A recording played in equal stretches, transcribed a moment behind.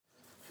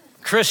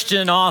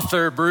Christian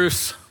author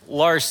Bruce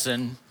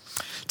Larson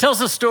tells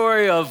the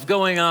story of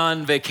going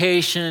on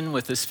vacation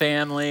with his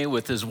family,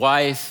 with his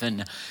wife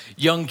and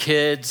young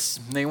kids.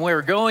 They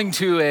were going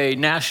to a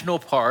national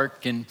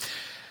park, and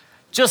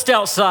just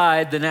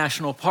outside the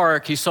national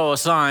park, he saw a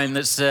sign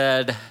that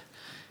said,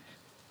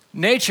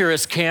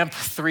 "Naturist Camp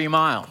 3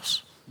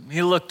 miles."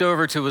 He looked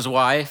over to his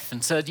wife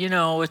and said,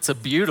 it's a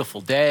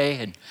beautiful day,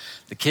 and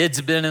the kids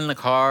have been in the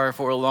car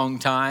for a long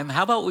time.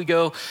 How about we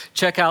go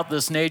check out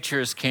this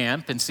naturist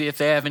camp and see if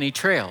they have any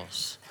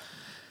trails?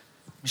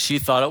 She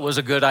thought it was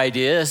a good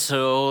idea,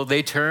 so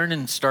they turn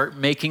and start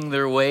making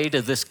their way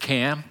to this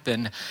camp.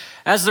 And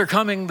as they're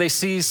coming, they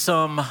see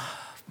some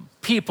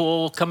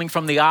people coming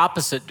from the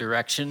opposite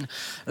direction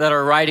that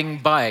are riding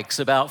bikes,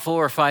 about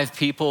 4 or 5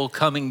 people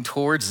coming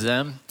towards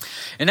them.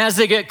 And as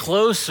they get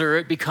closer,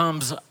 it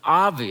becomes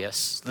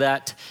obvious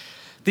that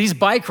these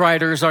bike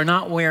riders are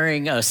not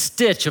wearing a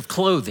stitch of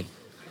clothing.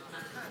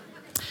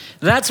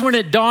 That's when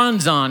it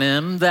dawns on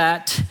him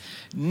that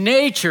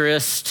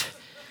naturist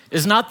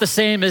is not the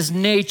same as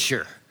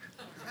nature.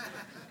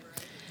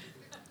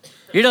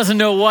 He doesn't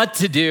know what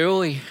to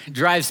do. He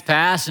drives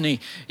past and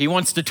he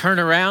wants to turn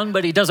around,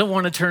 but he doesn't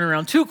want to turn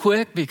around too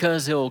quick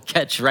because he'll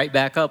catch right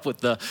back up with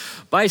the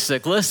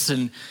bicyclists.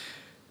 And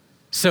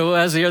so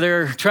as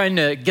they're trying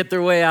to get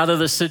their way out of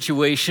the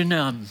situation,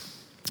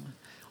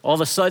 all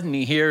of a sudden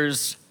he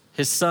hears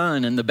his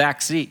son in the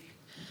back seat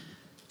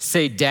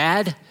say,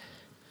 "Dad,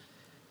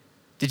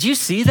 did you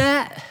see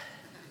that?"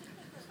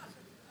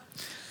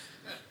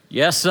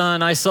 "Yes,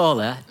 son, I saw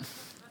that."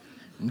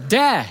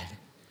 "Dad,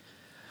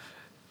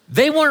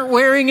 they weren't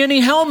wearing any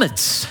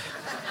helmets."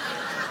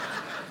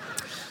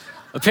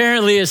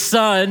 Apparently his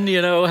son,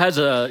 has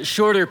a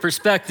shorter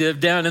perspective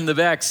down in the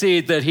back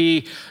seat that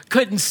he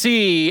couldn't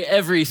see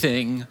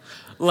everything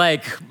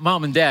like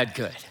mom and dad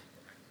could.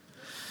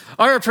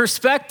 Our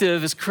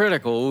perspective is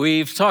critical.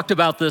 We've talked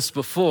about this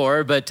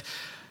before, but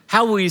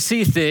how we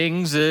see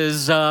things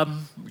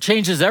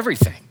changes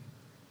everything.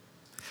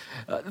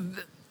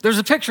 There's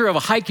a picture of a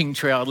hiking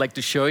trail I'd like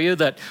to show you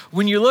that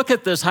when you look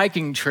at this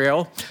hiking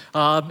trail,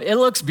 it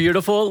looks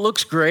beautiful, it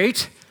looks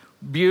great.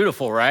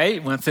 Beautiful, right?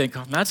 You want to think,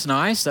 that's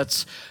nice,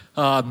 that's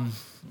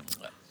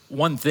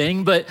one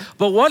thing. But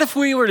what if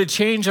we were to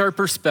change our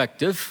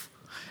perspective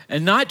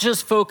and not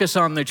just focus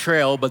on the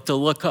trail, but to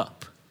look up?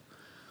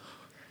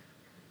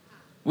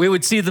 We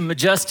would see the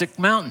majestic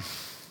mountain,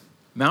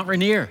 Mount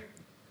Rainier.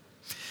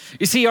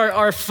 You see,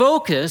 our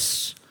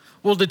focus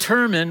will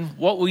determine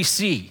what we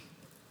see.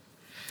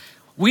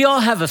 We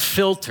all have a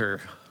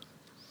filter.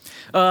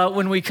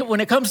 When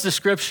it comes to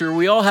Scripture,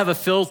 we all have a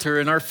filter,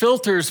 and our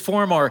filters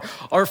form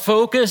our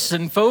focus,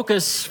 and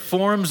focus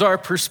forms our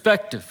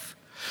perspective.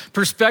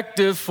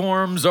 Perspective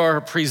forms our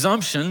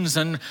presumptions,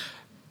 and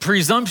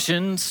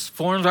presumptions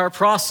forms our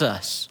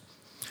process.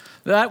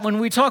 That when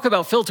we talk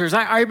about filters,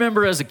 I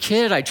remember as a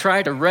kid, I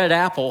tried a red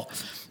apple,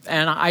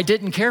 and I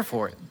didn't care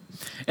for it.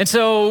 And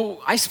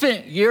so I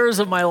spent years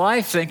of my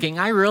life thinking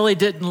I really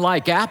didn't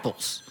like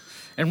apples,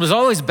 and was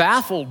always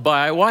baffled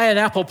by why an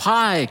apple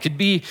pie could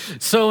be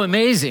so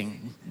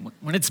amazing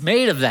when it's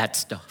made of that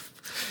stuff.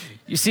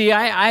 You see,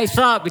 I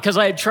thought because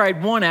I had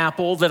tried one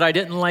apple that I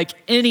didn't like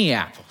any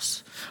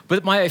apples.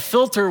 But my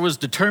filter was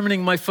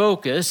determining my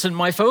focus, and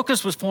my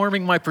focus was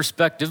forming my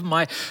perspective.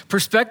 My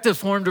perspective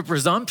formed a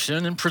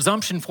presumption, and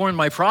presumption formed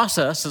my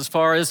process as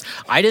far as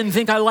I didn't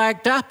think I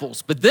liked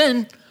apples. But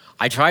then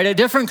I tried a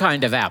different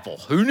kind of apple.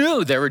 Who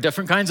knew there were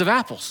different kinds of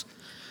apples?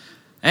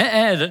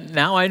 And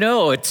now I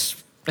know it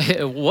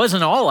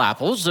wasn't all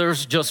apples.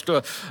 There's just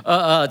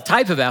a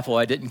type of apple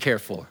I didn't care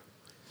for.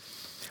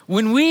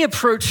 When we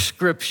approach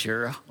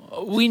Scripture,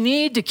 we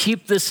need to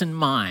keep this in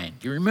mind.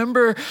 You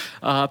remember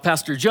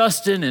Pastor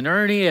Justin and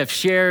Ernie have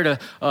shared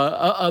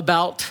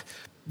about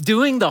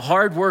doing the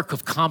hard work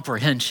of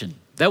comprehension.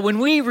 That when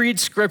we read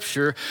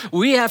Scripture,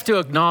 we have to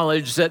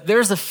acknowledge that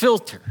there's a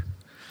filter.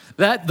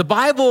 That the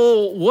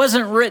Bible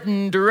wasn't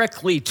written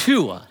directly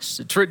to us.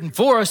 It's written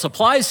for us,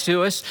 applies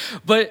to us,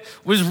 but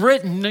was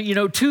written,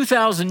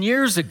 2,000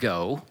 years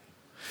ago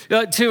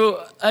to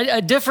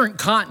a different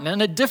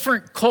continent, a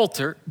different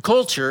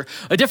culture,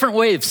 a different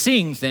way of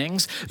seeing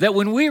things. That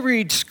when we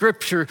read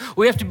Scripture,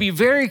 we have to be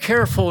very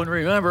careful and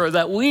remember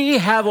that we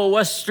have a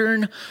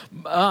Western,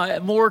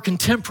 more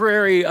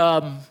contemporary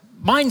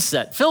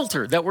mindset,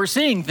 filter that we're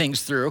seeing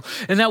things through,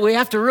 and that we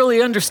have to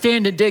really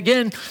understand and dig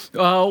in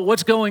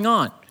what's going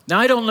on. Now,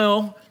 I don't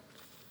know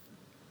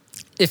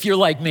if you're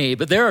like me,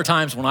 but there are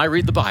times when I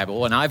read the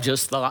Bible and I've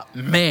just thought,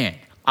 man,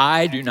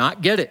 I do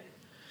not get it.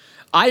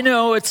 I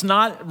know it's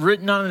not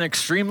written on an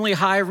extremely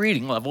high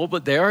reading level,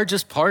 but there are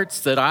just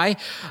parts that I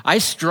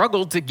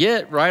struggled to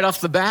get right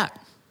off the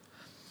bat.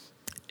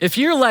 If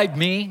you're like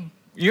me,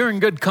 you're in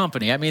good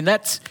company. I mean,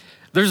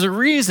 there's a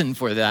reason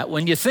for that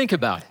when you think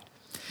about it.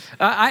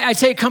 I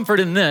take comfort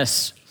in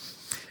this.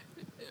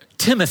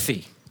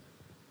 Timothy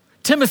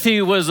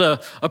was a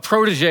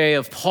protege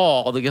of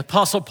Paul. The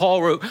Apostle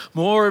Paul wrote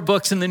more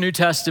books in the New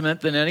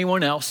Testament than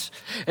anyone else.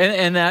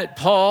 And that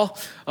Paul,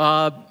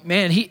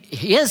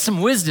 he has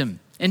some wisdom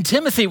And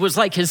Timothy was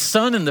like his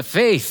son in the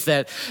faith,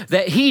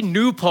 that he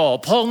knew Paul.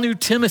 Paul knew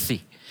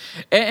Timothy.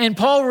 And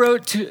Paul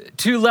wrote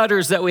two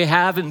letters that we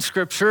have in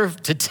Scripture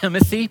to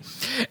Timothy.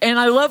 And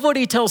I love what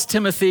he tells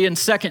Timothy in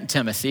 2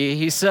 Timothy.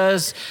 He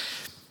says,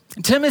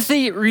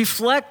 Timothy,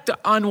 reflect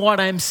on what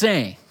I'm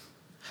saying,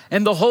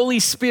 and the Holy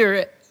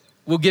Spirit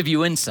will give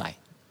you insight.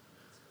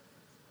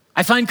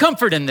 I find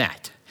comfort in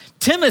that.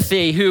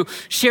 Timothy, who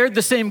shared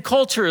the same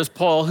culture as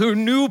Paul, who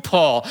knew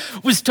Paul,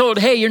 was told,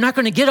 hey, you're not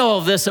going to get all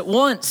of this at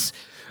once,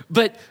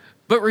 but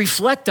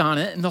reflect on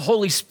it, and the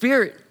Holy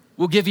Spirit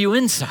will give you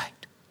insight.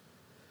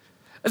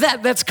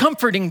 That's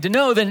comforting to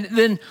know.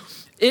 Then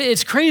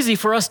it's crazy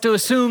for us to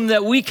assume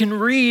that we can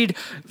read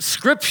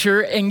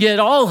Scripture and get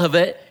all of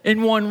it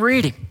in one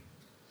reading.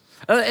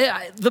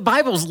 The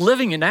Bible's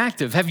living and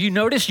active. Have you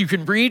noticed you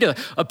can read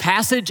a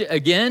passage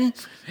again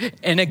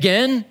and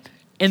again,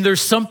 and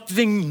there's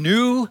something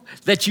new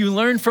that you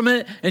learn from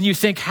it, and you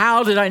think,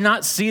 how did I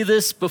not see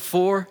this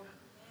before?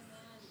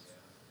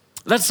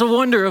 That's the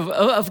wonder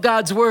of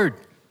God's Word.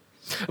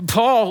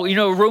 Paul,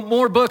 wrote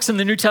more books in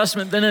the New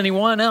Testament than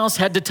anyone else,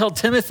 had to tell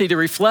Timothy to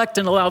reflect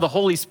and allow the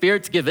Holy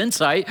Spirit to give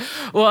insight.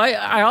 Well,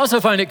 I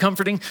also find it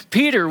comforting.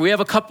 Peter, we have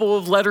a couple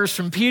of letters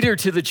from Peter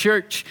to the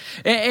church,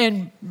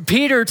 and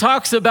Peter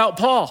talks about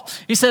Paul.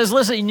 He says,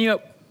 listen,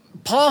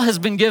 Paul has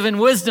been given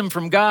wisdom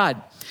from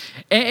God.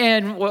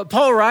 And what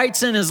Paul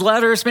writes in his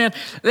letters, man,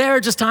 there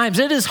are just times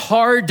it is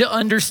hard to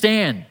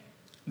understand.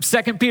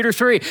 2 Peter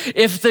 3,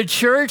 if the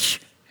church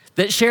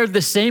that shared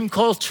the same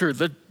culture,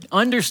 that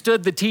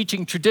understood the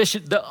teaching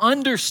tradition, that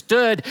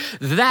understood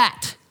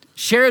that,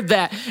 shared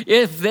that,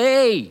 if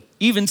they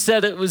even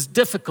said it was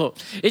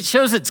difficult, it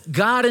shows it's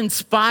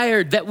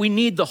God-inspired, that we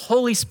need the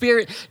Holy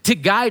Spirit to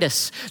guide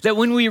us, that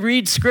when we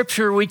read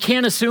Scripture, we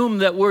can't assume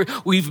that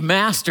we've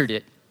mastered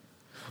it,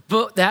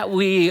 but that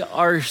we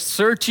are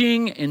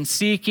searching and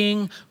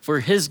seeking for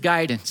His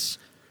guidance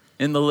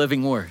in the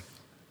living Word.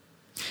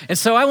 And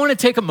so I want to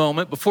take a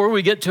moment before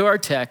we get to our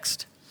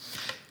text.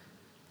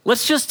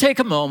 Let's just take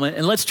a moment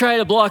and let's try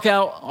to block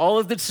out all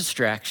of the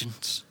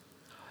distractions,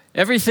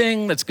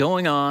 everything that's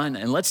going on,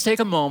 and let's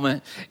take a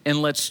moment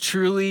and let's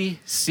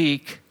truly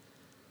seek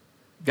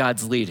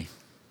God's leading.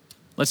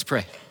 Let's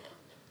pray.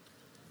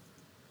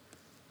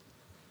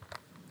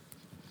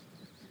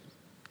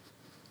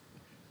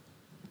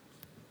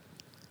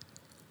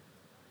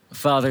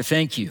 Father,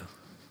 thank you.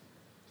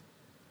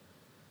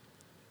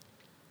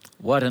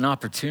 What an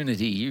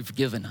opportunity you've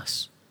given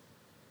us.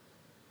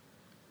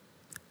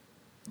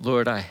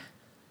 Lord, I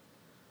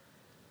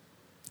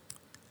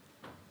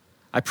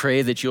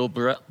pray that you'll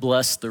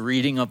bless the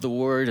reading of the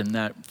word, and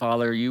that,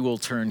 Father, you will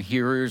turn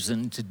hearers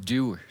into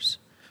doers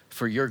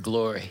for your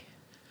glory.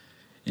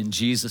 In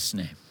Jesus'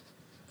 name,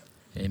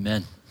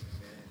 amen.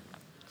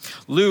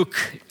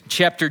 Luke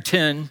chapter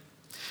 10,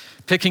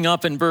 picking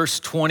up in verse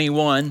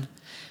 21,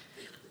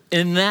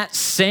 in that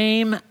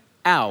same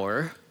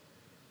hour,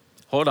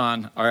 hold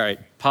on, all right,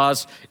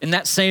 pause. In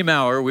that same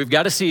hour, we've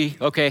got to see,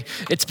 okay,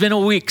 it's been a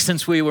week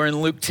since we were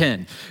in Luke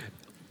 10.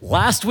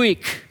 Last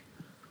week,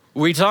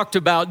 we talked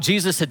about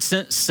Jesus had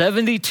sent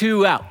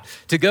 72 out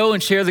to go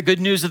and share the good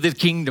news of the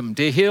kingdom,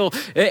 to heal,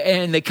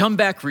 and they come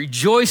back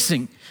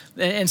rejoicing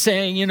and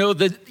saying,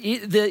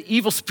 the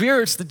evil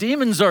spirits, the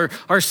demons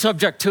are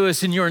subject to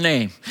us in your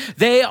name.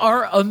 They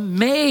are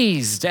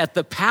amazed at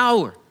the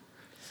power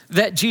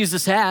that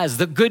Jesus has.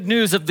 The good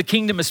news of the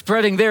kingdom is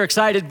spreading. They're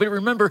excited, but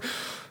remember,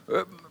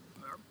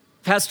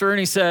 Pastor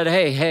Ernie said,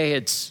 hey,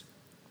 it's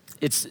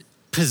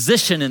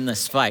position in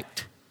this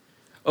fight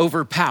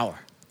over power.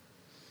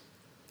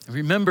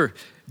 Remember,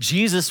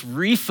 Jesus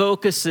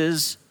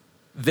refocuses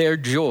their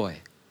joy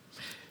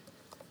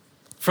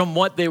from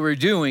what they were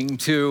doing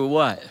to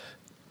what?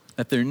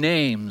 That their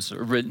names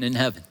are written in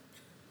heaven.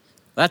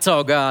 That's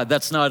all God.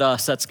 That's not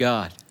us. That's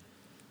God.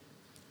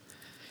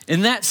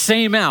 In that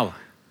same hour,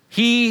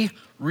 he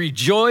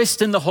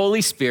rejoiced in the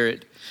Holy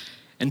Spirit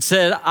and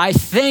said, I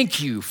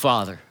thank you,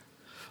 Father,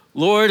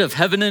 Lord of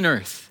heaven and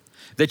earth,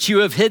 that you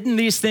have hidden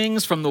these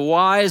things from the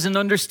wise and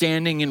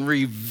understanding and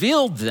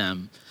revealed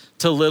them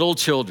to little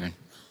children.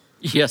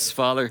 Yes,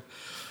 Father,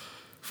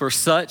 for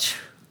such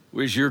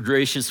was your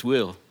gracious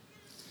will.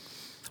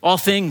 All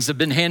things have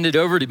been handed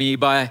over to me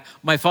by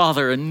my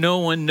Father, and no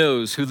one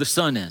knows who the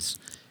Son is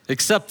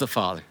except the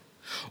Father,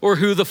 or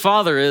who the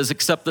Father is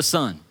except the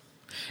Son,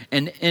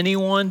 and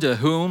anyone to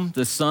whom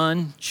the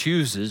Son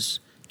chooses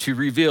to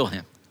reveal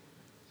him.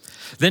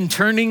 Then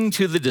turning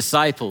to the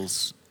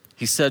disciples,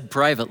 he said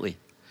privately,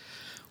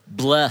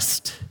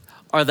 blessed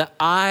are the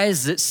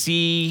eyes that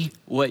see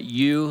what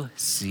you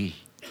see.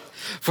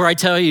 For I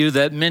tell you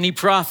that many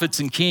prophets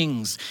and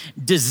kings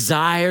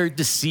desired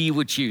to see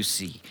what you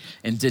see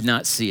and did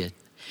not see it,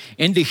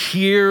 and to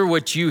hear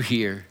what you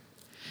hear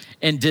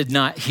and did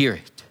not hear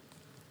it.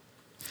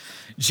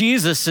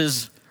 Jesus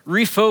is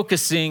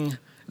refocusing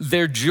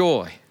their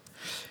joy.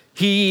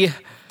 He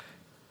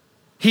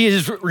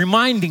is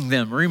reminding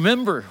them,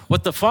 remember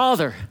what the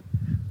Father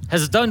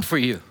has done for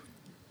you.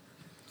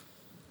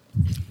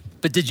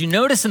 But did you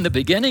notice in the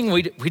beginning,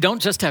 we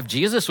don't just have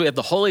Jesus, we have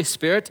the Holy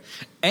Spirit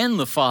and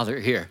the Father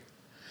here.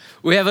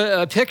 We have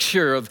a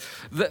picture of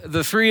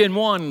the three in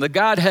one, the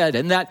Godhead,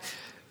 and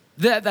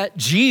that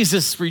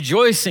Jesus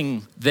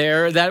rejoicing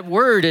there, that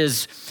word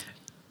is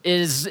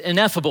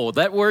ineffable.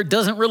 That word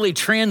doesn't really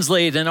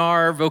translate in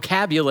our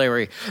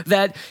vocabulary,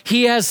 that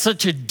he has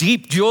such a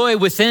deep joy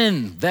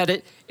within that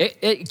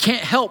it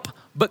can't help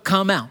but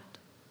come out.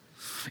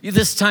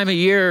 This time of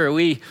year,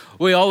 we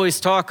always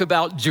talk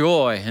about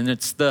joy, and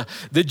it's the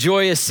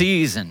joyous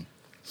season.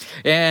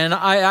 And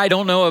I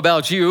don't know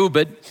about you,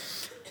 but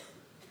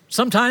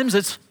sometimes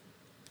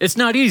it's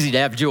not easy to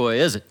have joy,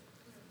 is it?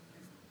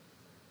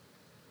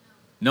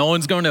 No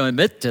one's going to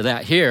admit to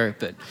that here,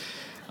 but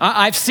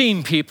I've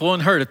seen people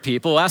and heard of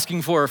people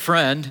asking for a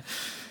friend,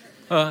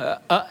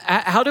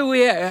 how do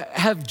we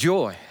have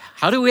joy?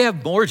 How do we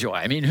have more joy?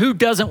 I mean, who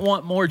doesn't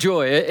want more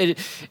joy?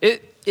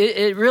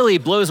 It really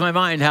blows my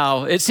mind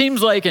how it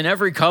seems like in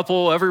every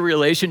couple, every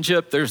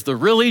relationship, there's the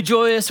really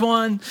joyous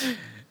one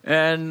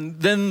and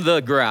then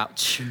the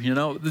grouch,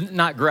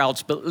 not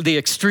grouch, but the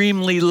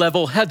extremely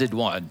level-headed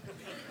one.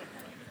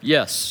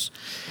 Yes.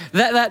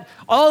 That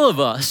all of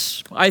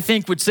us, I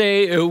think, would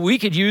say we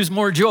could use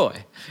more joy.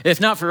 If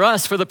not for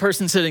us, for the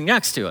person sitting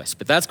next to us.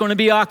 But that's going to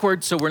be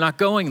awkward, so we're not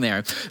going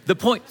there. The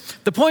point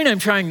I'm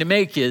trying to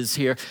make is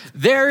here,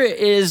 there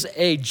is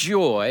a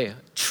joy,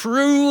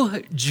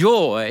 true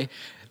joy,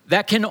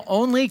 that can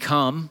only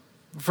come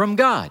from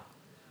God.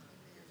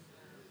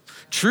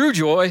 True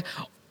joy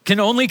can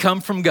only come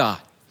from God.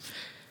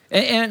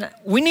 And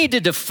we need to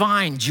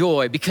define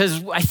joy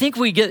because I think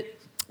we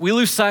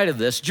lose sight of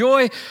this.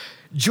 Joy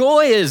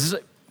is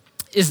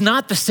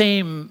not the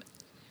same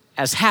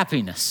as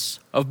happiness,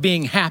 of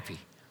being happy.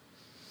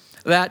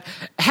 That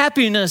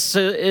happiness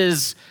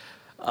is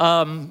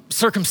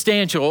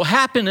circumstantial.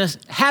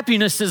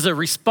 Happiness is a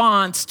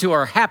response to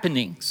our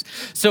happenings.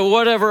 So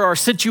whatever our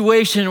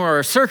situation or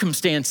our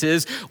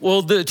circumstances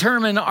will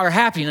determine our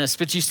happiness.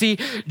 But you see,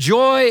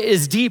 joy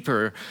is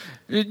deeper.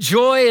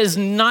 Joy is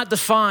not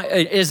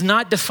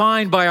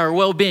defined by our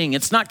well-being.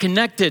 It's not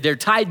connected or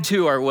tied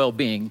to our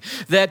well-being.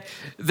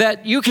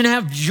 That you can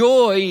have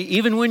joy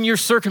even when your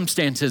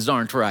circumstances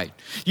aren't right.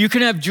 You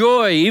can have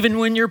joy even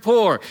when you're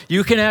poor.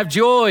 You can have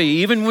joy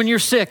even when you're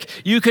sick.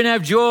 You can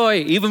have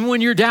joy even when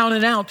you're down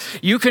and out.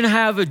 You can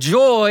have a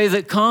joy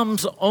that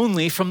comes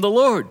only from the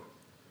Lord.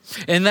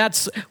 And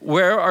that's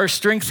where our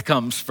strength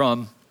comes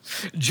from.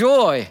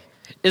 Joy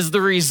is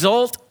the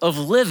result of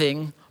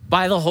living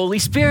by the Holy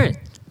Spirit.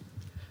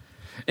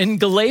 In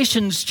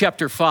Galatians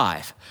chapter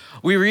 5,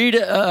 we read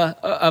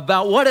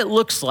about what it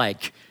looks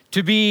like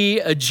to be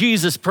a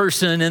Jesus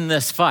person in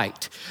this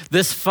fight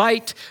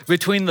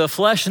between the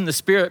flesh and the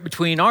spirit,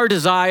 between our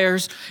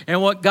desires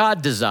and what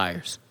God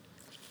desires.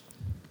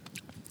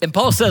 And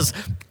Paul says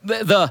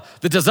the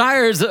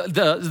desires,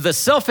 the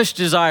selfish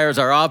desires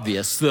are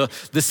obvious. The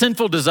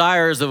sinful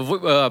desires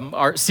of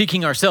are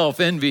seeking ourselves,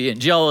 envy and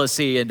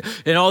jealousy and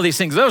all these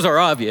things, those are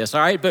obvious,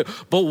 all right? But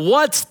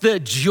what's the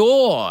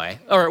joy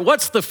or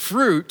what's the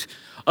fruit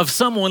of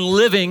someone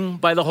living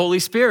by the Holy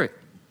Spirit?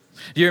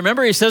 Do you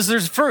remember? He says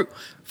there's fruit.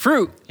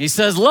 He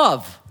says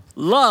love.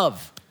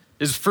 Love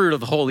is fruit of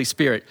the Holy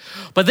Spirit.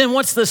 But then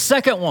what's the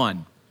second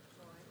one?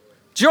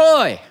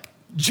 Joy.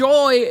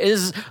 Joy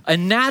is a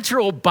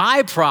natural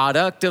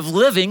byproduct of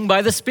living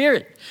by the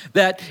Spirit.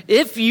 That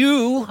if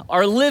you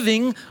are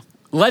living,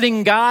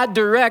 letting God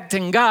direct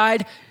and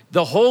guide,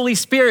 the Holy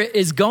Spirit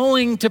is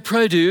going to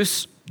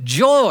produce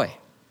joy.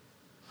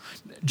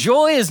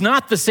 Joy is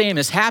not the same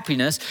as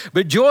happiness,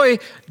 but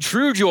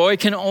true joy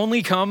can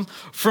only come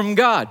from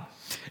God.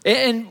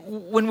 And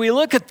when we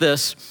look at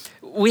this,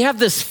 we have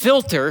this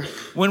filter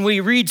when we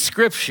read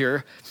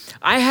Scripture.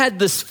 I had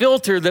this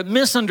filter that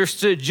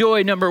misunderstood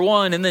joy, number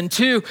one. And then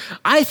two,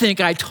 I think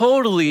I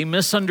totally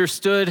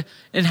misunderstood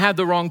and had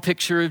the wrong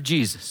picture of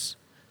Jesus.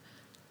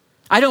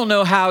 I don't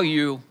know how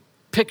you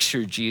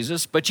picture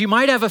Jesus, but you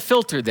might have a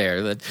filter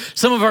there. That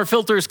some of our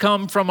filters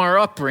come from our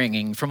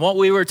upbringing, from what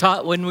we were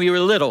taught when we were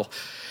little.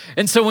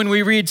 And so when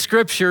we read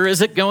Scripture,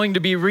 is it going to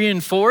be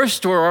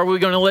reinforced, or are we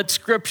going to let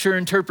Scripture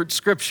interpret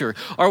Scripture?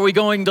 Are we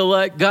going to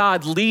let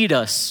God lead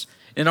us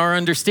in our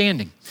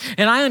understanding?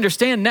 And I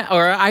understand now,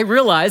 or I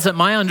realize that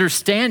my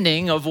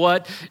understanding of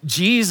what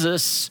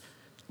Jesus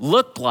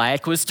looked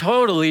like was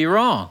totally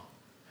wrong.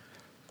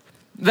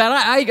 That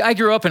I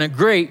grew up in a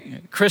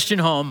great Christian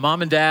home.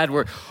 Mom and Dad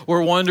were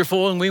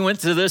wonderful, and we went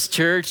to this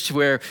church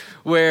where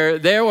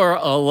there were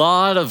a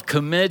lot of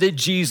committed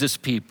Jesus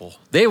people.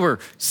 They were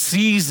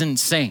seasoned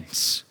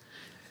saints.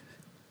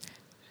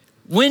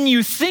 When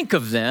you think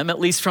of them, at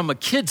least from a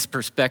kid's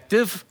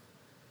perspective,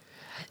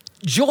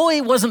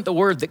 joy wasn't the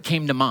word that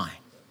came to mind.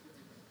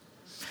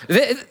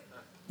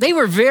 They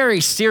were very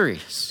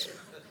serious.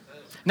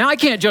 Now, I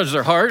can't judge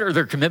their heart or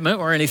their commitment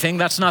or anything.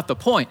 That's not the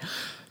point.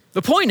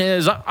 The point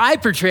is, I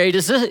portrayed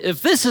as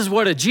if this is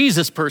what a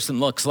Jesus person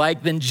looks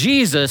like, then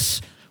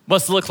Jesus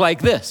must look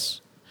like this.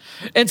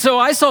 And so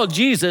I saw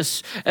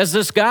Jesus as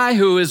this guy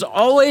who is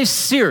always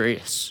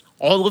serious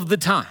all of the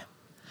time.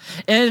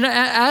 And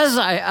as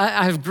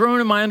I've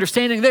grown in my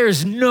understanding, there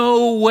is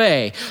no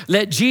way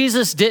that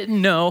Jesus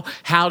didn't know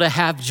how to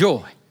have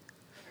joy.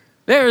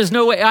 There is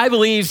no way. I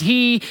believe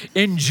he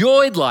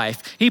enjoyed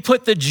life. He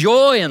put the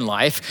joy in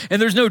life,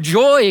 and there's no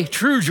joy,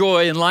 true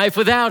joy in life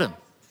without him.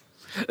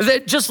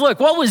 Just look,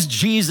 what was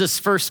Jesus'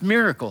 first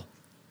miracle?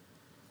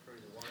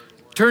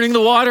 Turning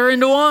the water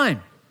into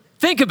wine.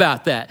 Think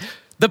about that.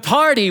 The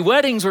party,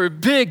 weddings were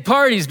big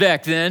parties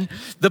back then.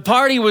 The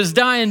party was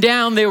dying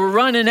down. They were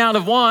running out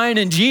of wine,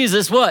 and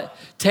Jesus, what?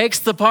 Takes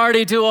the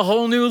party to a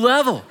whole new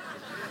level.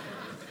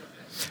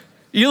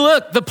 You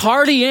look, the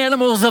party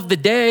animals of the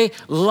day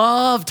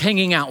loved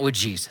hanging out with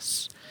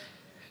Jesus.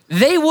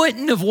 They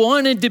wouldn't have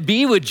wanted to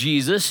be with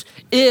Jesus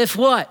if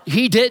what?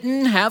 He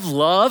didn't have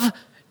love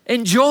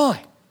and joy.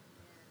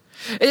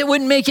 It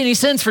wouldn't make any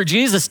sense for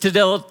Jesus to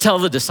tell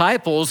the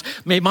disciples,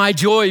 may my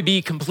joy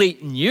be complete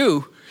in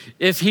you,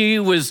 if he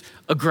was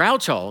a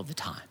grouch all the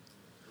time.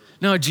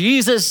 No,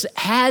 Jesus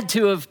had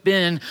to have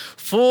been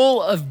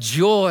full of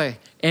joy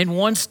and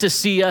wants to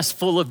see us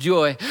full of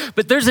joy.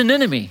 But there's an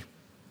enemy.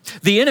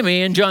 The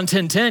enemy in John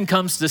 10:10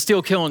 comes to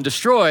steal, kill, and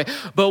destroy.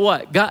 But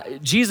what?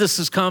 Jesus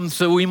has come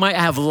so we might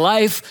have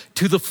life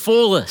to the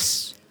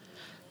fullest.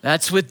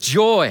 That's with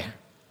joy.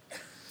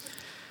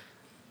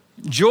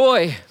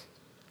 Joy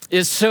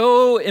is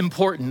so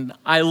important.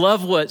 I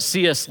love what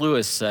C.S.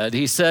 Lewis said.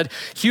 He said,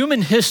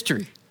 human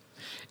history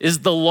is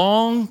the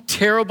long,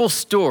 terrible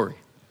story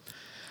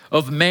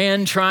of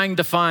man trying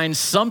to find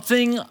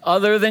something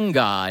other than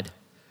God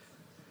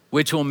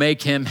which will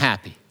make him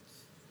happy.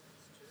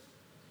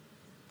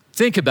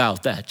 Think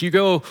about that. You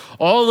go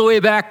all the way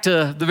back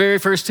to the very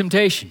first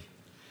temptation.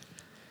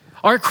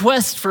 Our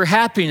quest for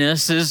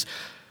happiness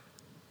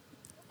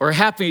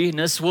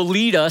will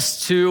lead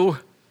us to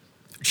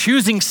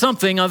choosing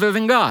something other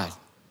than God.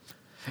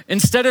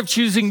 Instead of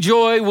choosing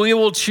joy, we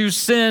will choose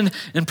sin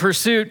in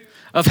pursuit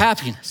of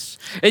happiness.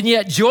 And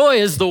yet joy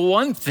is the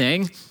one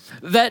thing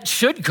that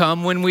should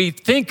come when we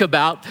think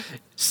about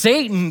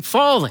Satan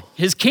falling,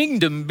 his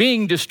kingdom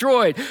being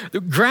destroyed, the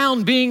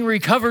ground being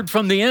recovered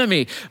from the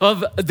enemy,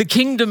 of the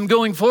kingdom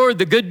going forward,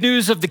 the good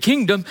news of the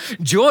kingdom.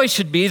 Joy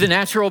should be the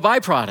natural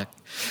byproduct.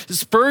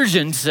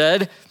 Spurgeon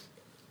said,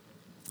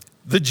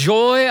 the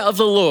joy of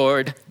the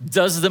Lord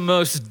does the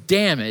most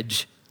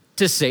damage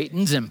to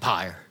Satan's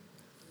empire.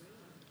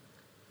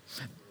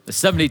 The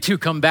 72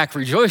 come back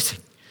rejoicing,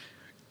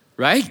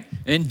 right?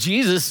 And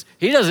Jesus,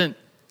 he doesn't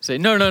say,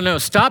 no,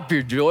 stop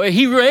your joy.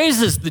 He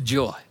raises the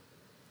joy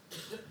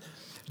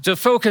to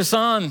focus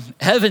on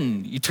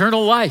heaven,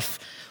 eternal life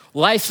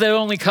that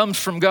only comes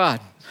from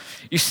God.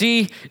 You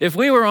see, if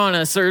we were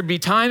honest, there'd be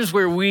times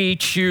where we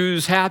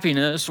choose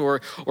happiness or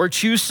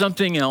choose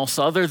something else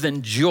other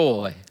than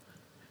joy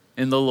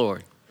in the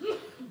Lord.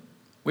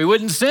 We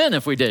wouldn't sin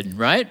if we didn't,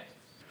 right?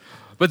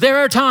 But there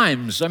are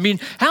times,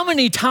 how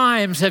many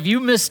times have you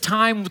missed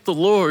time with the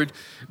Lord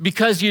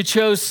because you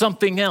chose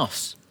something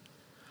else?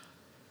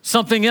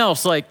 Something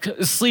else like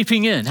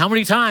sleeping in. How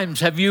many times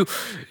have you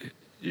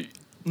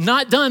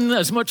not done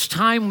as much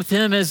time with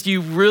him as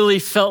you really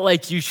felt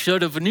like you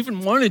should have and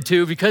even wanted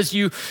to because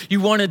you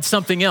wanted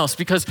something else,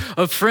 because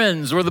of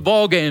friends or the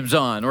ball game's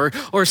on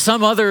or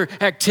some other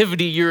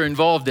activity you're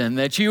involved in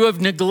that you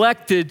have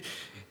neglected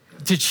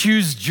to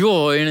choose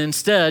joy and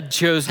instead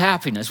chose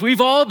happiness.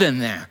 We've all been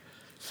there.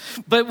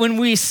 But when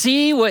we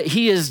see what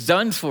he has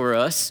done for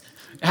us,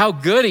 how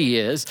good he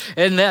is,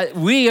 and that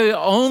we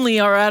only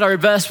are at our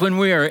best when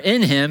we are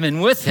in him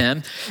and with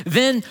him,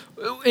 then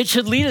it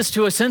should lead us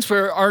to a sense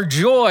where our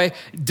joy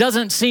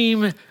doesn't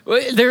seem,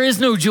 there is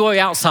no joy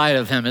outside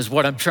of him, is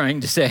what I'm trying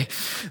to say.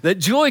 That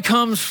joy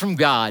comes from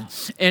God,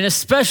 and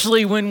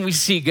especially when we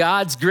see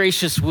God's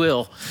gracious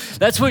will.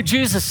 That's what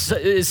Jesus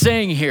is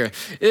saying here.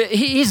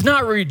 He's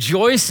not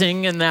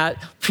rejoicing in that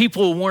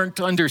people weren't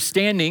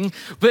understanding,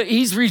 but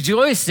he's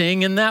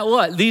rejoicing in that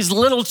what? These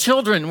little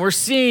children were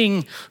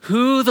seeing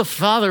who the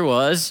Father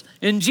was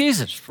in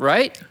Jesus,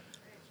 right?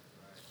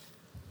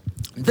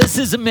 This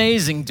is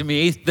amazing to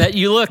me that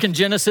you look in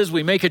Genesis,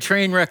 we make a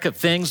train wreck of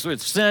things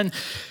with sin,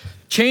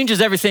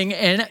 changes everything,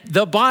 and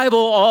the Bible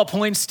all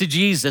points to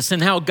Jesus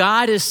and how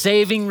God is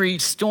saving,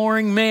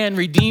 restoring man,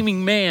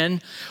 redeeming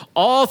man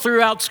all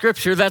throughout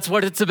Scripture. That's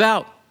what it's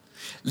about.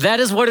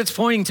 That is what it's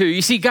pointing to.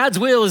 You see, God's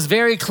will is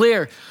very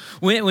clear.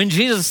 When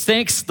Jesus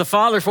thanks the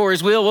Father for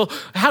his will, well,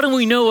 how do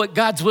we know what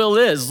God's will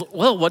is?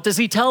 Well, what does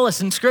he tell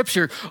us in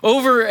Scripture?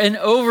 Over and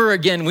over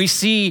again, we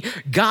see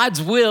God's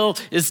will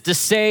is to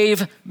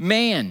save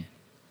man.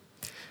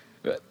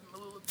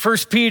 2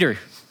 Peter,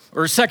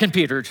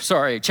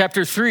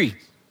 chapter 3.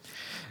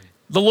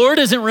 The Lord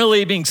isn't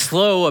really being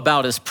slow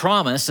about his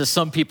promise, as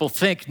some people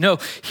think. No,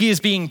 he is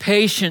being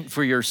patient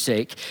for your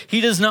sake.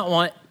 He does not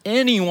want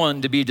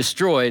anyone to be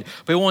destroyed,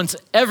 but he wants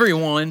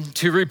everyone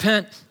to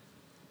repent.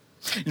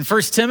 In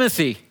 1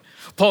 Timothy,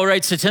 Paul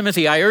writes to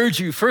Timothy, I urge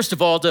you, first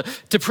of all, to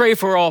pray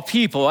for all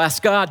people.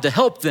 Ask God to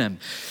help them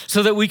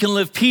so that we can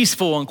live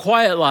peaceful and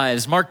quiet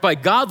lives marked by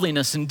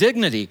godliness and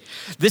dignity.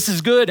 This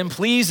is good and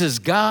pleases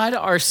God,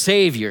 our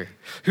Savior,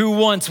 who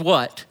wants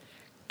what?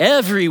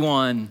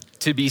 Everyone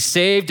to be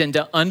saved and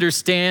to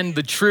understand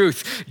the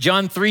truth.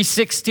 John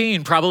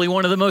 3:16, probably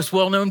one of the most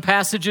well-known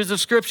passages of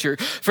Scripture.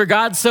 For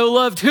God so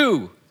loved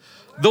who?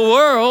 The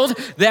world,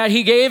 that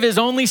he gave his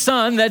only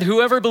son, that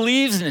whoever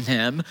believes in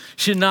him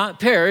should not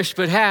perish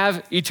but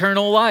have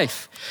eternal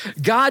life.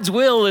 God's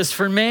will is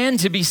for man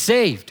to be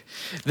saved.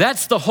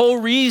 That's the whole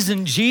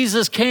reason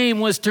Jesus came,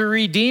 was to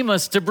redeem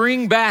us, to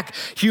bring back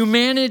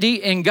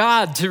humanity and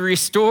God, to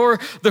restore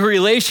the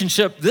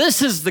relationship.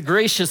 This is the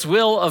gracious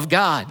will of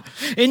God.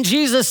 And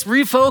Jesus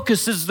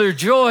refocuses their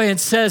joy and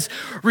says,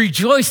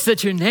 rejoice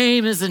that your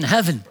name is in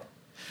heaven.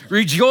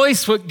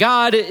 Rejoice what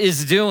God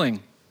is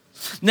doing.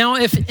 Now,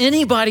 if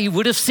anybody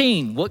would have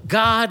seen what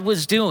God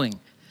was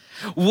doing,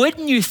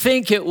 wouldn't you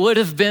think it would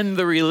have been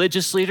the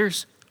religious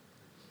leaders?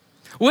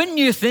 Wouldn't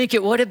you think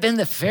it would have been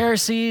the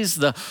Pharisees,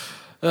 the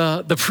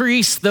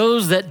priests,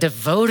 those that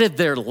devoted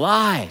their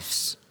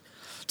lives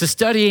to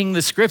studying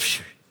the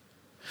Scripture?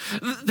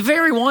 The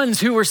very ones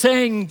who were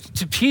saying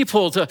to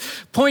people to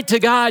point to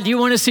God, you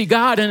want to see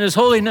God in his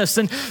holiness,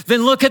 and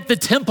then look at the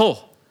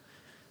temple.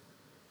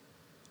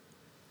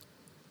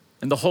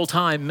 And the whole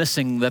time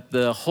missing that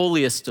the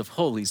holiest of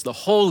holies, the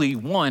Holy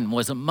One,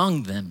 was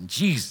among them,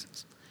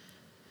 Jesus.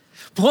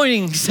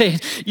 Pointing,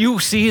 saying, you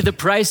see the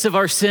price of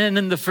our sin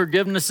and the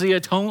forgiveness,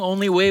 the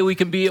only way we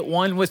can be at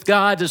one with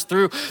God is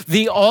through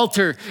the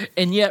altar.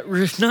 And yet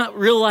we're not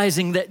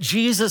realizing that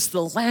Jesus,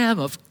 the Lamb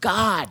of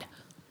God,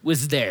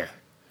 was there.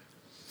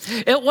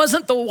 It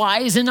wasn't the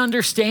wise and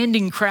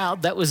understanding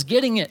crowd that was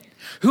getting it.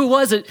 Who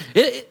was it?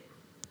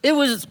 It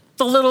was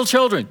the little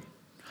children.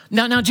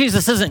 Now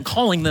Jesus isn't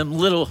calling them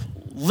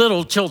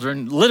little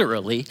children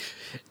literally.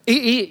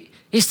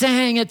 He's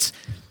saying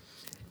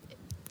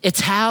it's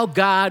how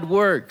God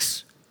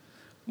works.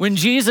 When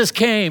Jesus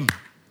came,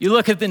 you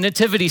look at the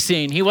nativity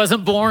scene. He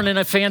wasn't born in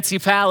a fancy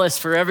palace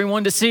for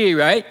everyone to see,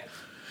 right?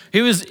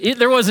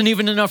 There wasn't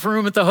even enough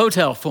room at the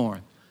hotel for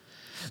him.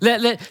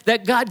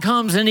 That God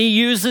comes and he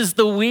uses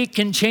the weak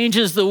and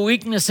changes the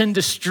weakness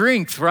into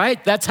strength,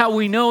 right? That's how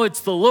we know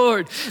it's the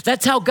Lord.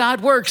 That's how God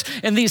works.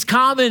 And these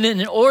common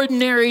and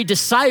ordinary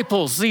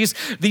disciples, these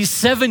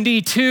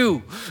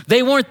 72,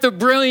 they weren't the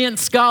brilliant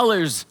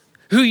scholars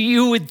who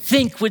you would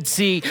think would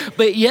see,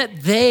 but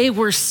yet they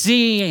were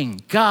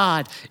seeing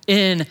God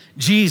in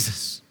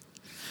Jesus.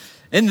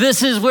 And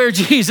this is where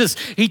Jesus,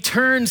 he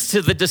turns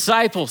to the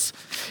disciples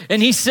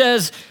and he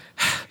says,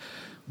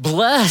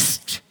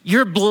 blessed,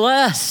 you're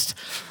blessed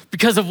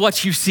because of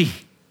what you see.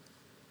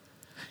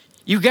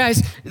 You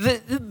guys,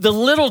 the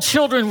little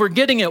children were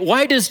getting it.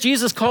 Why does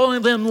Jesus call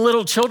them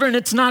little children?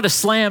 It's not a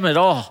slam at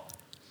all.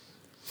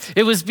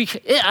 It was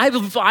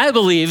I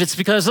believe it's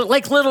because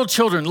like little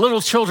children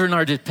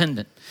are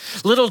dependent.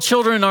 Little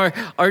children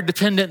are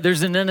dependent.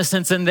 There's an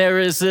innocence and there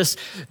is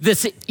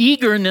this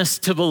eagerness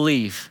to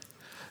believe.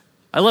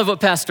 I love what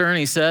Pastor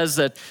Ernie says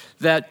that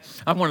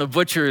I want to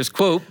butcher his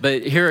quote,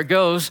 but here it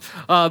goes.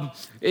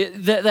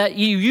 That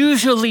you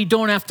usually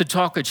don't have to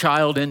talk a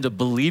child into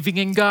believing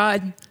in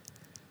God,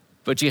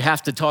 but you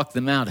have to talk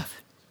them out of it.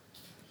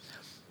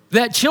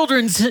 That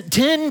children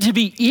tend to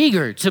be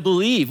eager to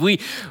believe. We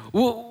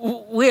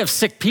have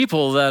sick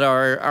people that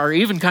are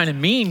even kind of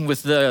mean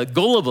with the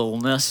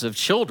gullibleness of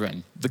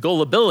children, the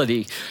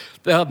gullibility.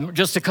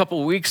 Just a couple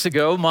of weeks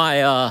ago, my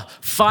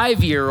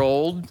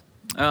 5-year-old,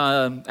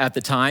 at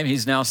the time,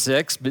 he's now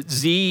 6, but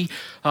Z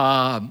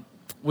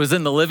was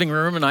in the living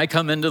room and I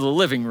come into the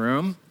living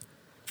room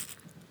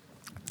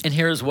and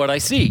here's what I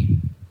see.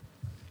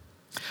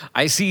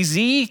 I see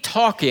Z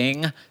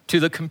talking to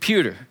the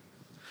computer.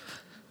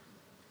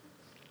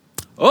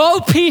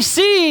 Oh,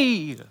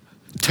 PC,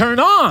 turn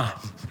on.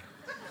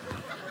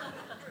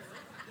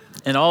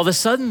 And all of a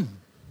sudden,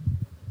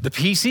 the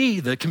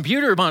PC, the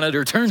computer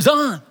monitor turns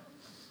on.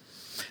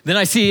 Then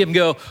I see him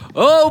go,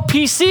 oh,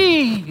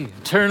 PC,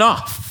 turn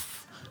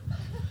off.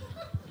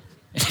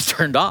 And it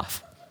turned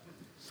off.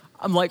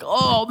 I'm like,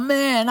 oh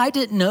man, I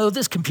didn't know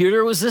this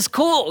computer was this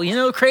cool,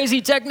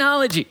 crazy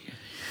technology.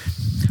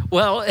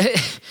 Well,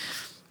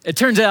 it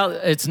turns out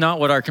it's not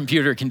what our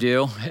computer can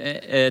do.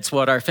 It's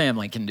what our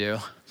family can do.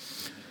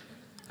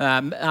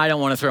 I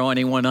don't want to throw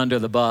anyone under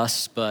the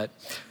bus, but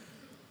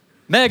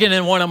Megan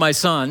and one of my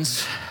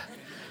sons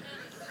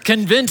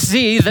convinced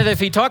Z that if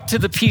he talked to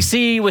the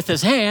PC with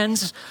his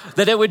hands,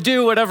 that it would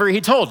do whatever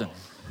he told him.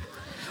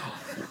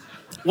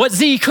 What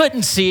Z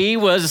couldn't see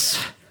was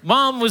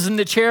Mom was in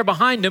the chair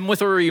behind him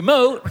with a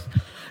remote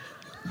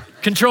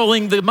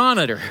controlling the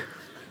monitor.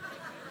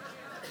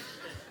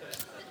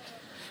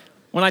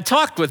 When I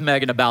talked with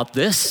Megan about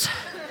this,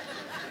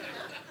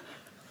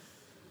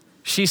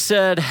 she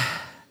said,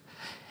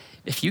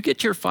 if you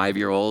get your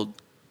 5-year-old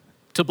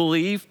to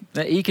believe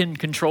that he can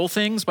control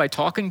things by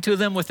talking to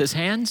them with his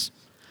hands,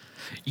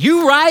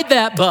 you ride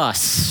that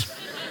bus.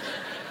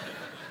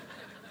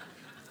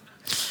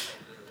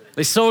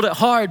 They sold it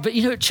hard, but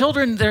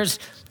children, there's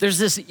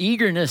this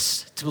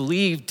eagerness to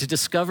believe, to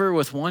discover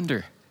with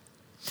wonder.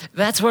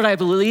 That's what I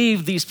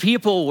believe these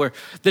people were,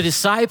 the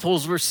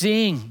disciples were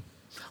seeing.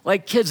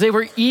 Like kids, they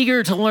were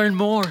eager to learn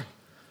more.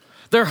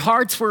 Their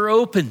hearts were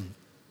open.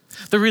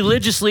 The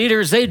religious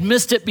leaders, they'd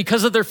missed it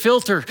because of their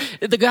filter.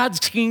 The God's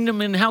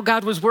kingdom and how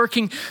God was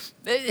working,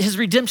 his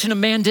redemption of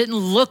man didn't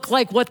look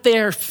like what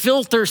their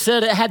filter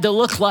said it had to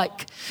look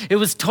like. It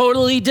was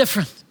totally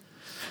different.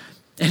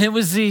 And it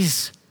was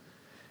these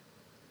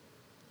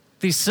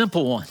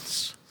simple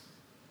ones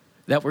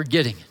that were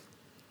getting it.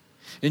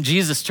 And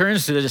Jesus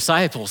turns to the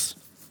disciples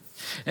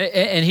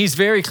and he's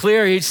very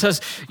clear. He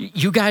says,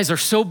 you guys are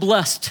so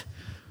blessed.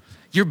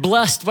 You're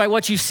blessed by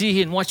what you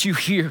see and what you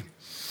hear.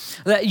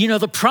 That,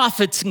 the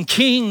prophets and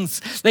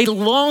kings, they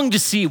long to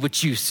see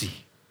what you see.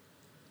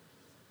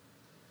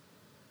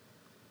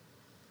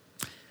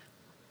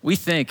 We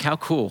think, how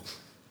cool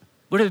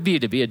would it be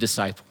to be a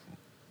disciple?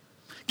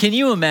 Can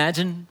you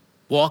imagine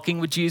walking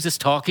with Jesus,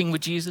 talking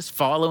with Jesus,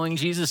 following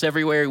Jesus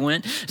everywhere he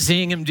went,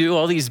 seeing him do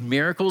all these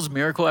miracles,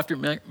 miracle after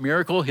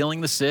miracle, healing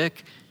the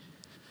sick,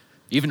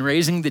 even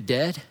raising the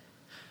dead?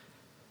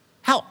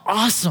 How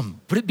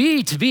awesome would it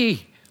be to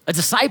be a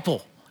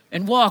disciple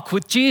and walk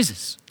with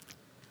Jesus?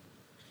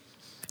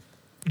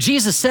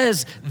 Jesus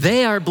says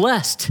they are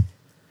blessed.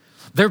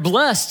 They're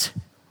blessed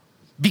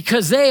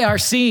because they are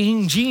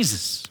seeing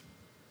Jesus.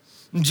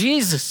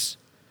 Jesus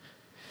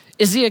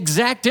is the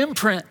exact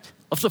imprint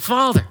of the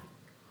Father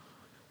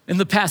in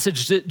the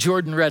passage that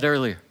Jordan read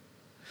earlier.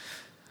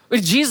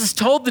 Jesus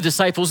told the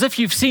disciples, if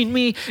you've seen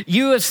me,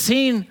 you have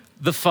seen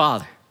the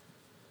Father.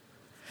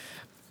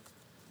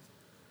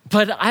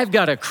 But I've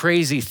got a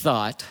crazy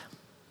thought.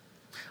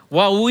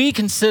 While we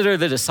consider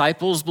the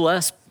disciples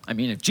blessed,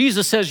 if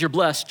Jesus says you're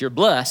blessed, you're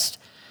blessed.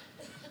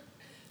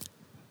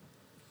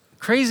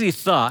 Crazy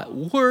thought,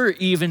 we're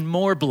even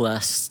more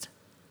blessed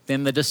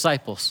than the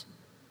disciples.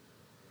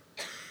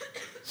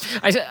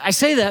 I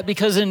say that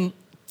because in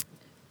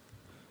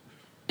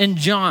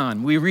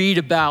John, we read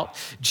about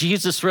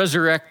Jesus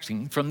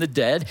resurrecting from the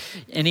dead,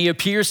 and he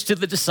appears to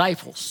the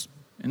disciples.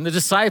 And the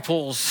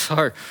disciples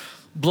are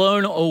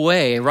blown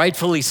away,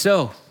 rightfully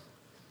so.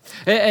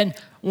 And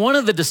one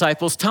of the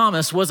disciples,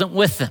 Thomas, wasn't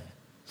with them.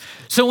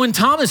 So when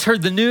Thomas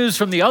heard the news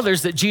from the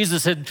others that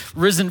Jesus had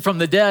risen from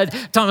the dead,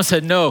 Thomas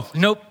said, nope,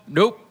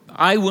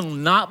 I will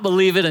not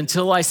believe it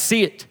until I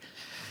see it.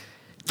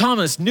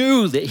 Thomas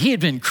knew that he had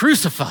been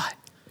crucified.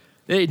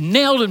 They had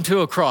nailed him to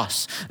a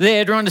cross. They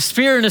had run a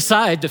spear in his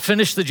side to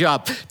finish the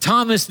job.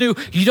 Thomas knew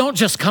you don't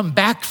just come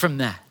back from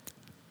that.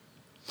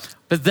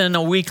 But then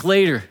a week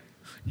later,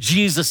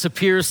 Jesus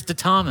appears to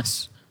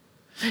Thomas.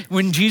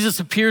 When Jesus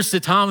appears to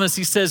Thomas,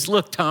 he says,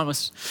 look,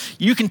 Thomas,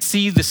 you can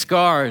see the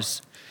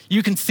scars.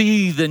 You can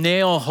see the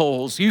nail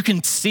holes. You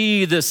can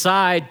see the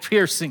side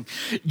piercing.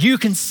 You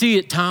can see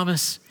it,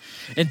 Thomas.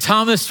 And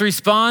Thomas'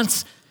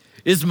 response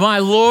is, my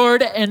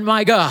Lord and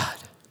my God.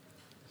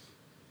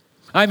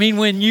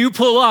 When you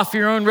pull off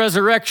your own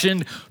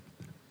resurrection,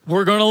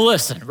 we're going to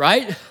listen,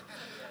 right?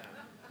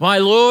 My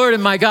Lord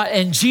and my God.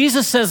 And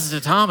Jesus says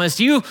to Thomas,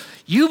 you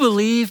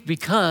believe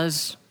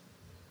because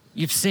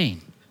you've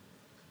seen.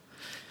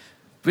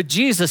 But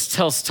Jesus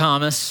tells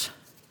Thomas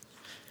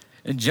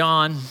in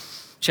John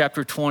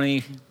chapter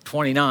 20,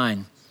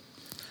 29,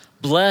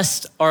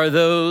 blessed are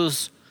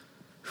those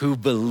who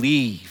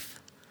believe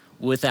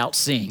without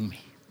seeing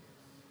me.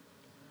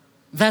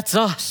 That's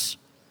us.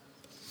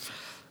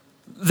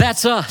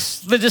 That's us.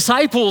 The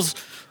disciples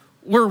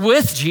were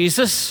with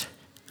Jesus,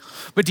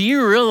 but do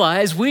you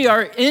realize we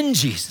are in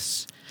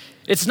Jesus?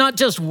 It's not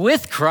just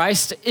with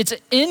Christ, it's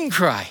in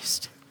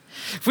Christ.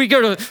 If we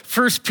go to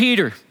 1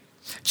 Peter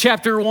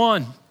chapter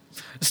 1,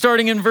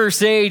 starting in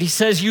verse 8, he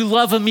says, you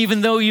love him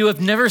even though you have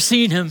never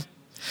seen him.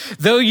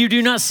 Though you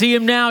do not see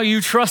him now,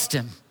 you trust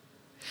him.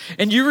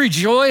 And you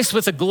rejoice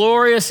with a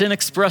glorious,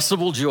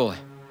 inexpressible joy.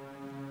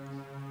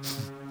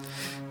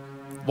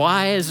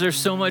 Why is there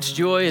so much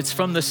joy? It's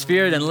from the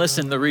Spirit. And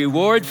listen, the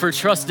reward for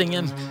trusting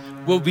him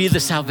will be the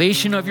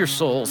salvation of your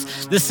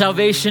souls. This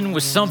salvation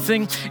was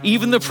something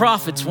even the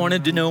prophets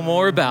wanted to know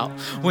more about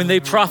when they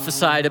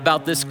prophesied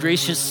about this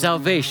gracious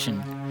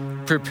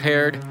salvation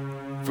prepared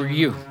for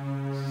you.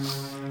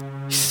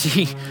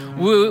 See,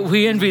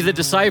 we envy the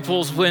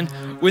disciples when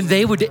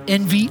they would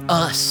envy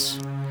us,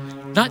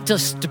 not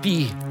just to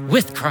be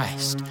with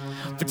Christ,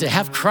 but to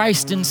have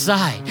Christ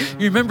inside.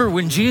 You remember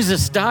when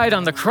Jesus died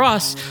on the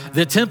cross,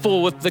 the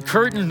temple with the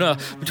curtain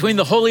between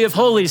the Holy of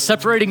Holies,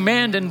 separating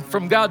man and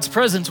from God's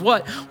presence,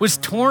 was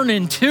torn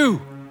in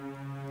two.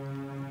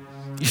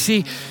 You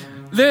see,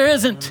 there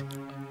isn't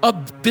a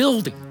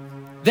building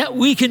that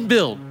we can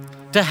build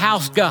to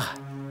house God,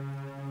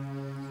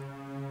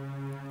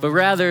 but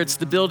rather it's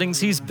the buildings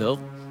he's built.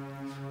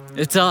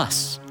 It's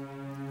us.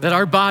 That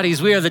our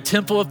bodies, we are the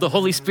temple of the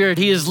Holy Spirit.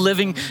 He is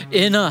living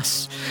in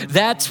us.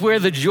 That's where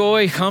the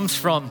joy comes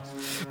from.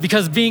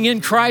 Because being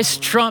in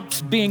Christ trumps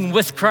being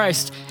with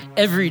Christ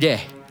every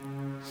day.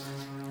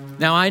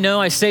 Now, I know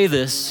I say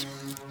this,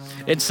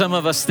 and some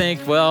of us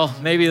think, well,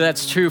 maybe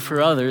that's true for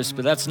others,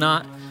 but that's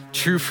not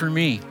true for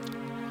me.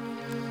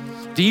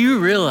 Do you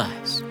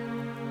realize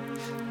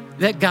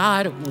that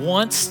God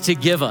wants to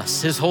give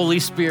us his Holy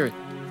Spirit?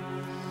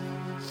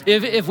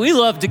 If we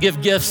love to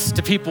give gifts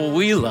to people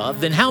we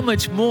love, then how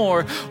much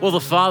more will the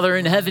Father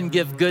in heaven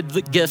give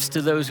good gifts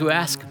to those who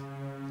ask him?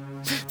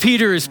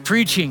 Peter is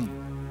preaching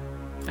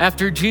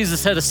after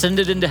Jesus had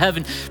ascended into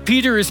heaven.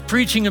 Peter is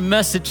preaching a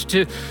message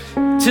to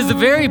the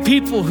very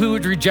people who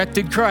had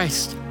rejected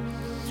Christ.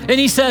 And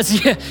he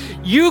says, yeah,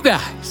 you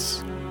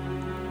guys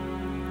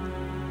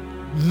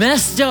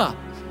messed up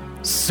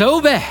so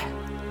bad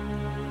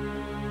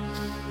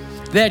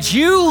that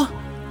you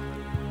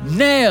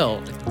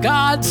nailed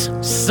God's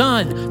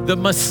Son, the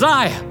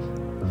Messiah,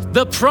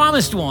 the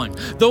promised one,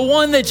 the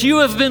one that you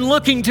have been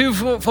looking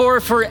to for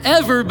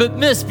forever but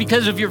missed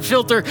because of your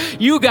filter.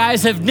 You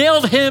guys have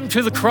nailed him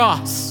to the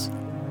cross.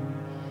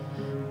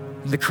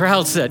 And the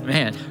crowd said,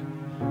 man,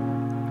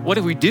 what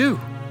do we do?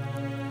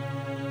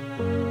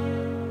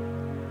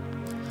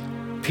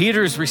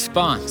 Peter's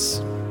response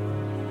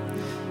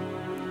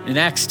in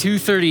Acts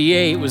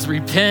 2:38 was,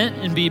 repent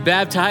and be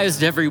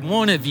baptized, every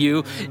one of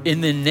you,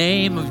 in the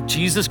name of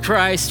Jesus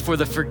Christ for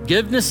the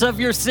forgiveness of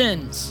your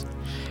sins.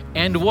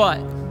 And what?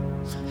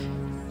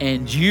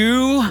 And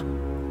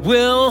you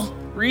will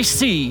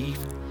receive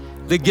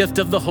the gift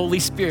of the Holy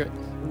Spirit.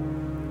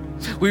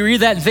 We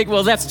read that and think,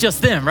 well, that's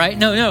just them, right?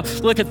 No,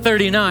 look at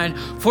 39.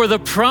 For the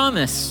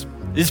promise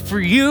is for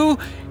you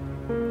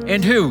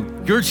and who?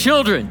 Your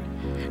children.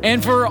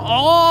 And for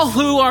all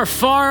who are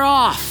far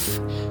off,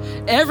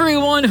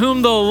 everyone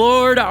whom the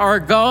Lord our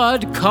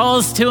God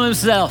calls to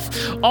himself.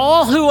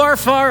 All who are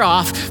far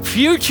off,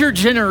 future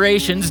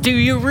generations. Do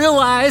you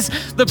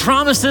realize the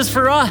promises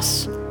for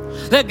us?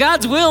 That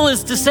God's will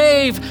is to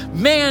save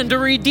man, to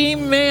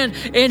redeem man,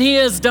 and he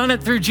has done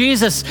it through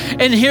Jesus.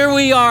 And here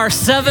we are,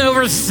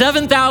 over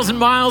 7,000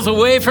 miles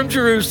away from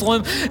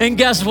Jerusalem, and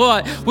guess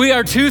what? We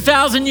are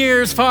 2,000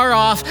 years far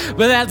off,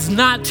 but that's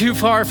not too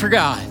far for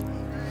God.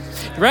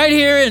 Right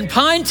here in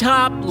Pine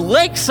Top,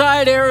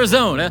 Lakeside,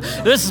 Arizona,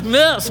 this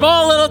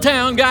small little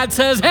town, God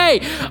says,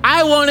 hey,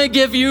 I want to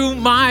give you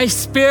my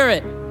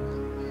Spirit.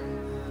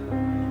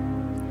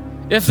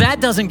 If that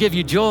doesn't give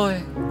you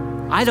joy,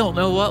 I don't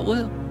know what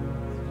will.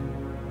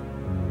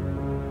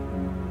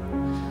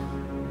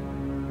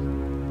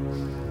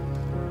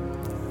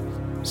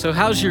 So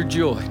how's your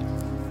joy?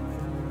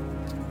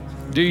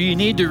 Do you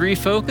need to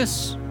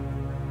refocus?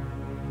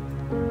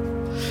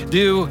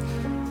 Do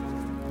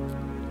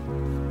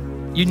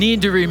you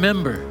need to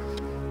remember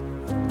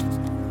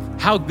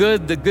how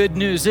good the good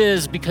news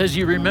is because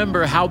you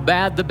remember how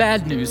bad the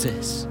bad news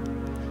is?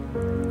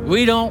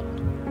 We don't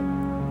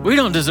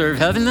deserve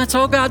heaven. That's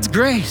all God's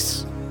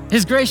grace,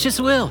 his gracious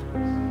will.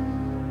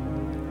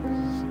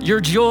 Your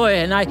joy,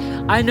 and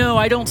I know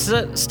I don't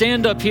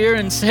stand up here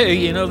and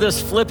say, this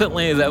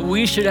flippantly, that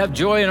we should have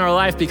joy in our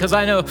life, because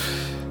I know,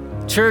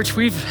 church,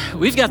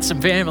 we've got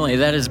some family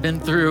that has been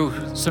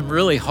through some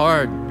really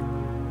hard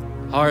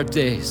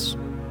days,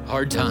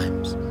 hard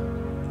times.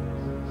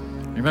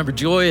 Remember,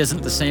 joy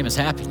isn't the same as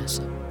happiness.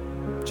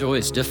 Joy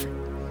is different.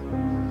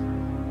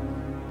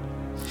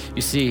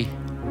 You see,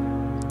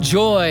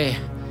 joy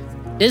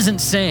isn't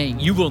saying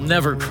you will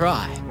never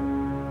cry.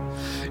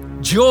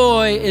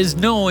 Joy is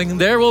knowing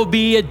there will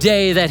be a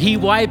day that he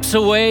wipes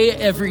away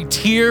every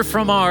tear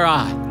from our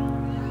eye.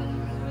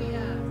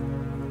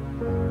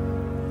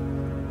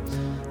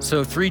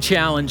 So 3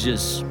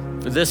 challenges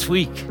for this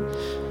week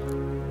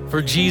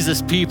for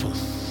Jesus people.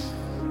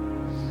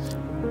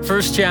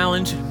 First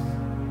challenge,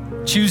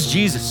 choose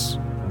Jesus.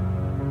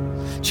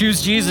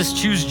 Choose Jesus,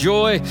 choose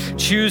joy,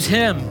 choose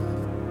him.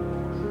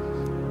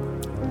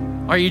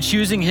 Are you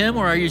choosing him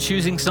or are you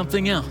choosing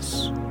something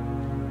else?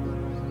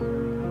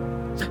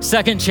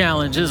 Second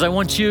challenge is I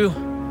want you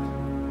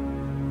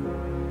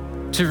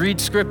to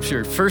read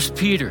scripture, 1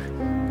 Peter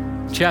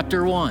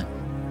chapter 1,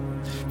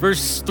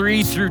 verse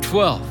 3 through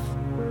 12.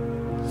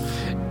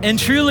 And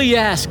truly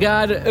ask,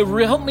 God,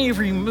 help me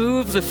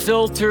remove the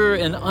filter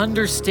and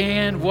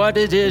understand what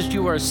it is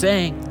you are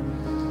saying.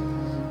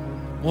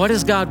 What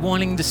is God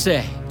wanting to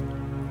say?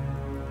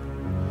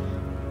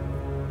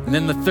 And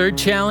then the third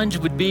challenge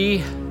would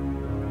be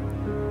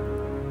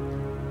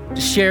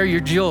to share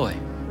your joy.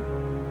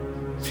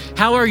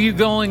 How are you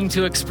going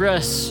to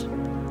express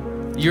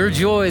your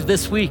joy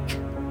this week?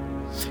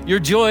 Your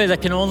joy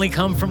that can only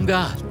come from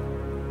God.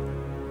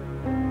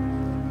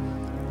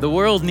 The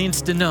world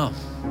needs to know.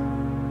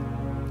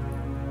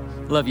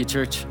 Love you,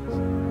 church.